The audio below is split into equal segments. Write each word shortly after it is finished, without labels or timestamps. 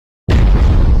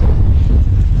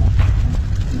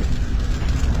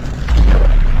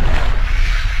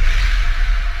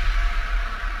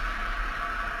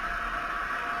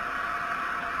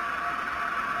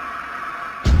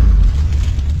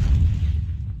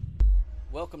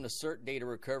Welcome to CERT Data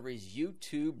Recovery's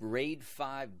YouTube RAID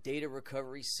 5 Data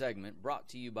Recovery segment brought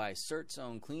to you by CERT's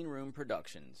own Clean Room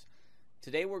Productions.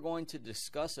 Today we're going to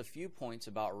discuss a few points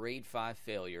about RAID 5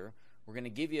 failure. We're going to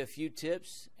give you a few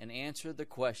tips and answer the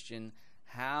question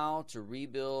how to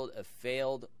rebuild a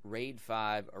failed RAID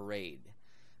 5 array.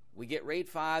 We get RAID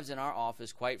 5s in our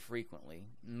office quite frequently.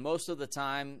 Most of the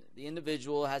time the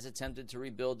individual has attempted to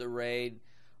rebuild the RAID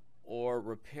or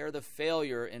repair the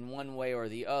failure in one way or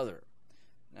the other.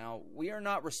 Now, we are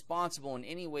not responsible in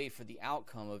any way for the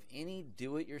outcome of any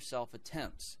do-it-yourself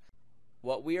attempts.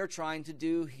 What we are trying to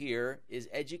do here is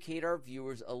educate our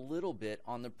viewers a little bit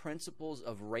on the principles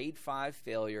of RAID 5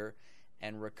 failure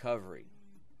and recovery.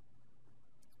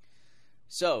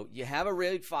 So, you have a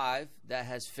RAID 5 that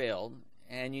has failed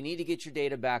and you need to get your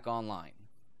data back online.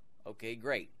 Okay,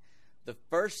 great. The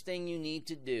first thing you need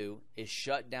to do is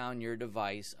shut down your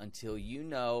device until you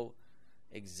know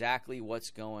exactly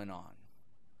what's going on.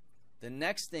 The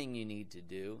next thing you need to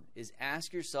do is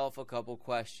ask yourself a couple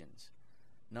questions.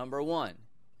 Number one,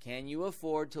 can you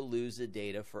afford to lose the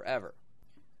data forever?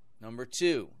 Number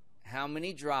two, how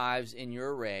many drives in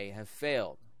your array have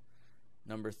failed?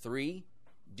 Number three,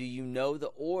 do you know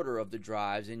the order of the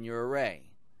drives in your array?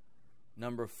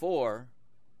 Number four,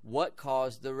 what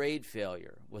caused the RAID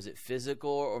failure? Was it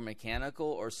physical or mechanical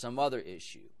or some other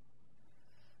issue?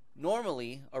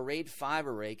 Normally, a RAID 5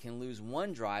 array can lose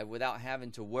one drive without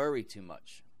having to worry too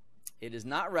much. It is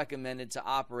not recommended to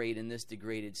operate in this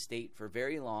degraded state for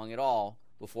very long at all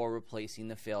before replacing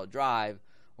the failed drive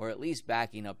or at least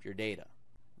backing up your data.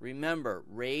 Remember,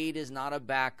 RAID is not a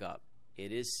backup.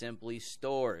 It is simply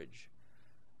storage.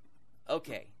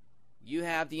 Okay, you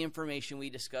have the information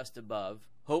we discussed above,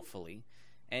 hopefully,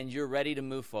 and you're ready to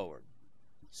move forward.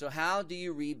 So how do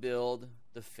you rebuild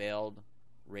the failed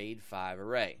RAID 5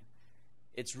 array?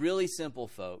 It's really simple,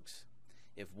 folks.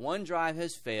 If one drive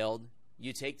has failed,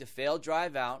 you take the failed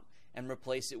drive out and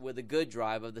replace it with a good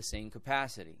drive of the same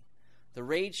capacity. The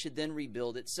RAID should then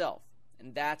rebuild itself,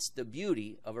 and that's the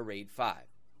beauty of a RAID 5.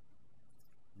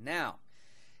 Now,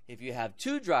 if you have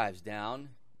two drives down,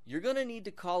 you're going to need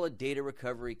to call a data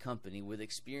recovery company with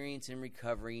experience in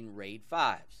recovering RAID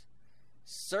 5s.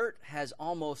 CERT has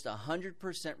almost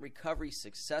 100% recovery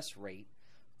success rate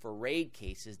for RAID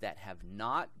cases that have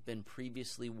not been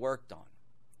previously worked on.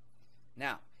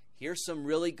 Now, here's some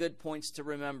really good points to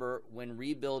remember when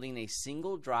rebuilding a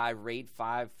single drive RAID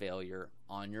 5 failure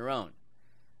on your own.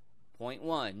 Point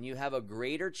 1, you have a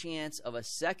greater chance of a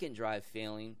second drive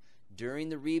failing during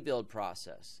the rebuild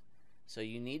process, so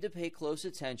you need to pay close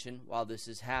attention while this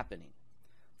is happening.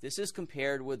 This is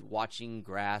compared with watching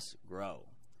grass grow.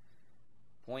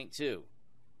 Point 2,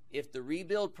 if the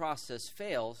rebuild process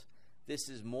fails, this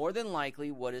is more than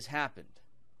likely what has happened.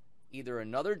 Either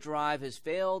another drive has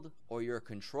failed or your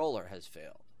controller has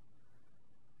failed.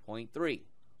 Point 3,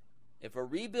 if a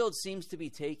rebuild seems to be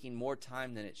taking more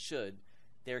time than it should,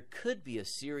 there could be a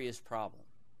serious problem.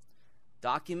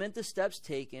 Document the steps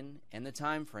taken and the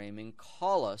time frame and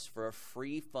call us for a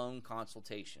free phone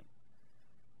consultation.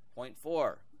 Point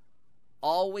 4,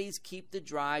 always keep the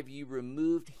drive you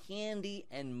removed handy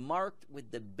and marked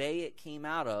with the bay it came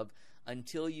out of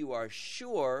until you are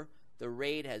sure the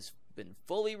RAID has been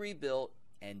fully rebuilt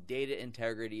and data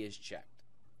integrity is checked.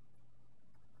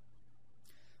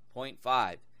 Point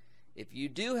 5, if you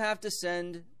do have to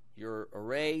send your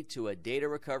array to a data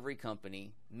recovery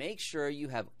company, make sure you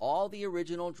have all the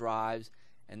original drives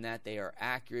and that they are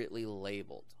accurately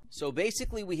labeled. So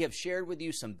basically, we have shared with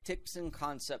you some tips and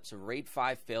concepts of RAID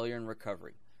 5 failure and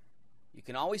recovery. You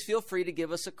can always feel free to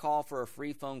give us a call for a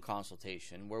free phone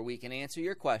consultation where we can answer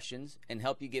your questions and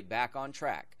help you get back on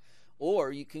track.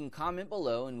 Or you can comment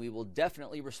below and we will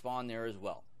definitely respond there as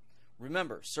well.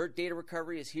 Remember, CERT Data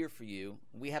Recovery is here for you.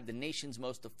 We have the nation's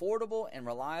most affordable and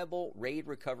reliable RAID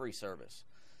recovery service.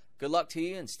 Good luck to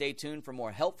you and stay tuned for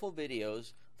more helpful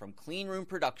videos from Clean Room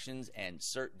Productions and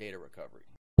CERT Data Recovery.